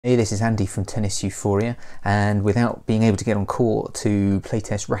Hey, this is Andy from Tennis Euphoria, and without being able to get on court to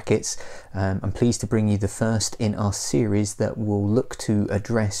playtest rackets, I'm pleased to bring you the first in our series that will look to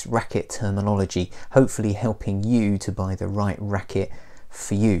address racket terminology, hopefully helping you to buy the right racket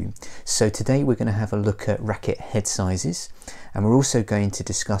for you. So today we're going to have a look at racket head sizes, and we're also going to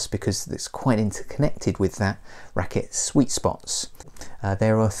discuss, because it's quite interconnected with that, racket sweet spots.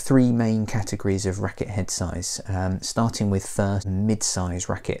 There are three main categories of racket head size, starting with first mid-size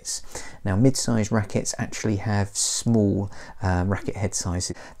rackets. Now mid-size rackets actually have small racket head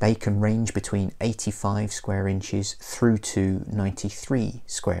sizes. They can range between 85 square inches through to 93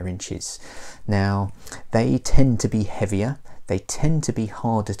 square inches. Now they tend to be heavier. They tend to be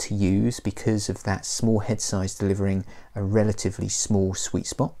harder to use because of that small head size delivering a relatively small sweet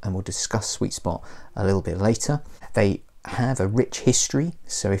spot, and we'll discuss sweet spot a little bit later. They have a rich history,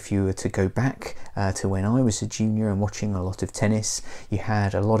 so if you were to go back to when I was a junior and watching a lot of tennis, you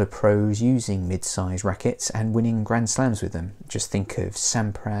had a lot of pros using mid-size rackets and winning Grand Slams with them. Just think of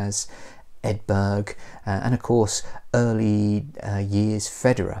Sampras, Edberg, and of course early years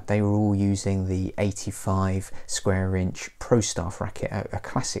Federer. They were all using the 85 square inch Pro Staff racket, a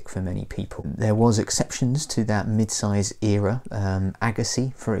classic for many people. There was exceptions to that mid-size era.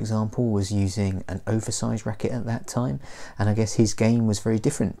 Agassi, for example, was using an oversized racket at that time, and I guess his game was very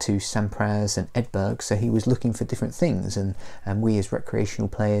different to Sampras and Edberg, so he was looking for different things, and we as recreational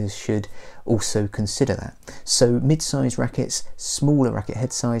players should also consider that. So mid-size rackets, smaller racket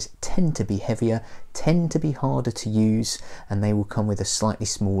head size, tend to be heavier, tend to be harder to use, and they will come with a slightly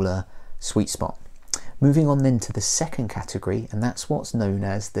smaller sweet spot. Moving on then to the second category, and that's what's known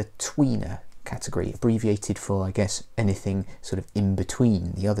as the tweener category, abbreviated for, I guess, anything sort of in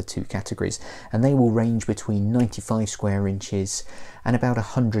between the other two categories, and they will range between 95 square inches and about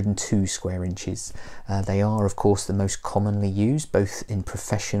 102 square inches. They are of course the most commonly used, both in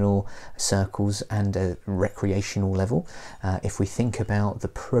professional circles and a recreational level. If we think about the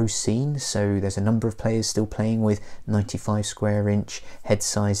pro scene, so there's a number of players still playing with 95 square inch head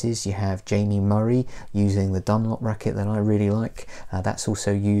sizes. You have Jamie Murray using the Dunlop racket that I really like. That's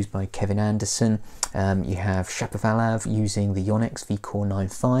also used by Kevin Anderson. You have Shapovalov using the Yonex V-Core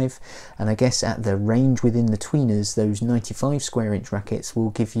 95, and I guess at the range within the tweeners, those 95 square inch rackets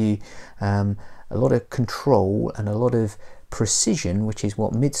will give you a lot of control and a lot of precision, which is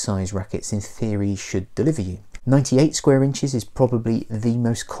what mid-size rackets in theory should deliver you. 98 square inches is probably the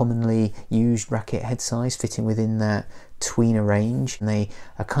most commonly used racket head size, fitting within that tweener range, and they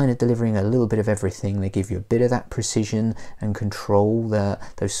are kind of delivering a little bit of everything. They give you a bit of that precision and control that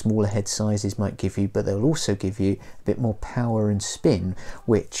those smaller head sizes might give you, but they'll also give you a bit more power and spin,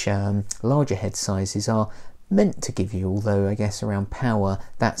 which larger head sizes are meant to give you, although I guess around power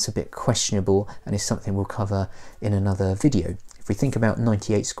that's a bit questionable and is something we'll cover in another video. If we think about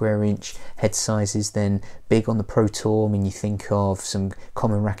 98 square inch head sizes, then big on the Pro Tour, I mean, you think of some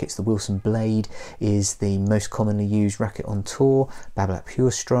common rackets. The Wilson Blade is the most commonly used racket on tour, Babolat Pure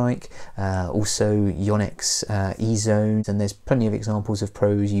Strike, also Yonex E-Zone, and there's plenty of examples of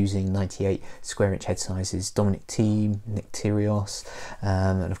pros using 98 square inch head sizes. Dominic Thiem, Nick Kyrgios,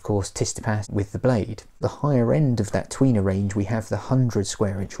 and of course Tsitsipas with the Blade. The higher end of that tweener range, we have the 100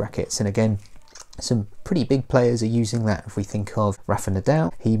 square inch rackets, and again, some pretty big players are using that. If we think of Rafa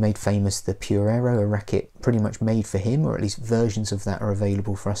Nadal, he made famous the Pure Aero, a racket pretty much made for him, or at least versions of that are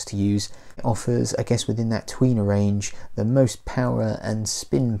available for us to use. It offers, I guess, within that tweener range, the most power and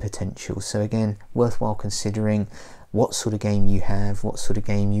spin potential. So again, worthwhile considering what sort of game you have, what sort of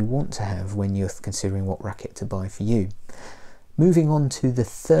game you want to have when you're considering what racket to buy for you. Moving on to the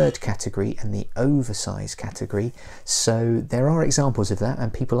third category and the oversize category. So there are examples of that,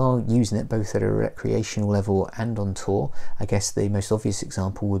 and people are using it both at a recreational level and on tour. I guess the most obvious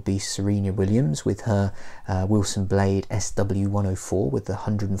example would be Serena Williams with her Wilson Blade SW104 with the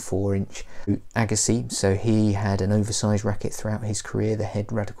 104 inch. Agassi, so he had an oversized racket throughout his career, the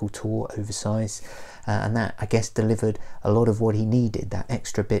Head Radical Tour oversize. And that, I guess, delivered a lot of what he needed, that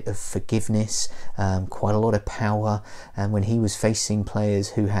extra bit of forgiveness, quite a lot of power, and when he was facing players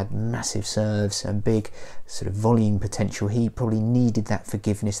who had massive serves and big sort of volume potential, he probably needed that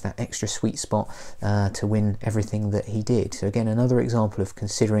forgiveness, that extra sweet spot to win everything that he did. So again, another example of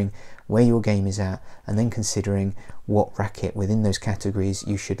considering where your game is at and then considering what racket within those categories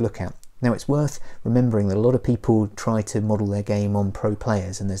you should look at. Now it's worth remembering that a lot of people try to model their game on pro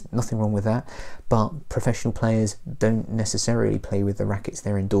players, and there's nothing wrong with that, but professional players don't necessarily play with the rackets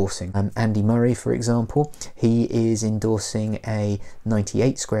they're endorsing. Andy Murray, for example, he is endorsing a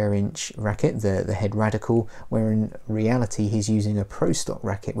 98 square inch racket, the Head Radical, where in reality he's using a pro stock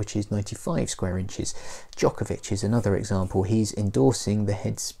racket which is 95 square inches. Djokovic is another example. He's endorsing the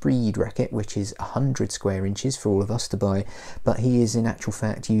Head Speed racket, which is 100 square inches for all of us to buy, but he is in actual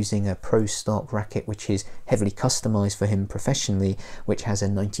fact using a pro stock racket which is heavily customized for him professionally, which has a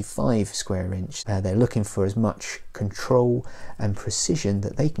 95 square inch. They're looking for as much control and precision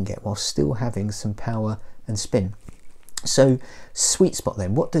that they can get while still having some power and spin. So sweet spot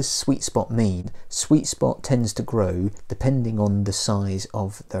then, what does sweet spot mean? Sweet spot tends to grow depending on the size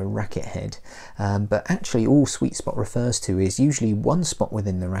of the racket head, but actually all sweet spot refers to is usually one spot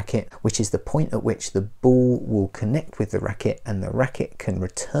within the racket, which is the point at which the ball will connect with the racket and the racket can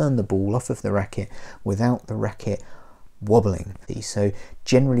return the ball off of the racket without the racket wobbling. So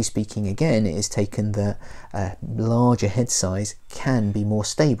generally speaking, again, it is taken that a larger head size can be more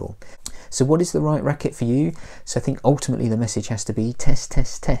stable. So what is the right racket for you? So I think ultimately the message has to be test,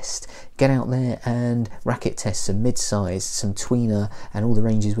 test, test. Get out there and racket test some mid-size, some tweener and all the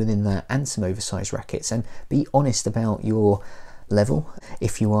ranges within that, and some oversized rackets, and be honest about your level.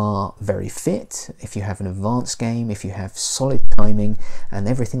 If you are very fit, if you have an advanced game, if you have solid timing and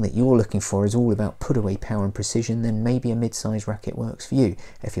everything that you're looking for is all about put away power and precision, then maybe a mid-size racket works for you.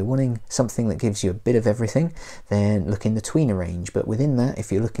 If you're wanting something that gives you a bit of everything, then look in the tweener range, but within that,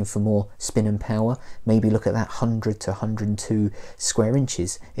 if you're looking for more spin and power, maybe look at that 100 to 102 square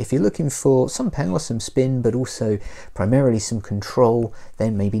inches. If you're looking for some power, some spin, but also primarily some control,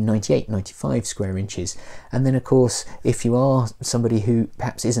 then maybe 98, 95 square inches. And then of course, if you are somebody who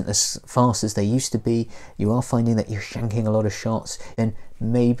perhaps isn't as fast as they used to be, you are finding that you're shanking a lot of shots, then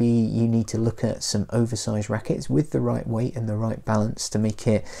maybe you need to look at some oversized rackets with the right weight and the right balance to make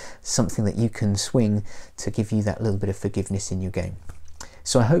it something that you can swing to give you that little bit of forgiveness in your game.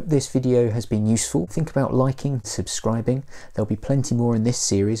 So I hope this video has been useful. Think about liking, subscribing. There'll be plenty more in this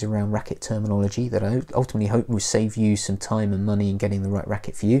series around racket terminology that I ultimately hope will save you some time and money in getting the right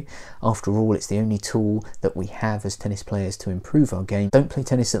racket for you. After all, it's the only tool that we have as tennis players to improve our game. Don't play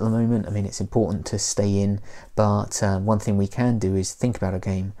tennis at the moment. I mean, it's important to stay in, but one thing we can do is think about our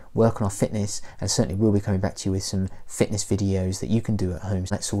game, work on our fitness, and certainly we'll be coming back to you with some fitness videos that you can do at home.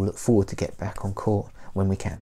 Let's all look forward to get back on court when we can.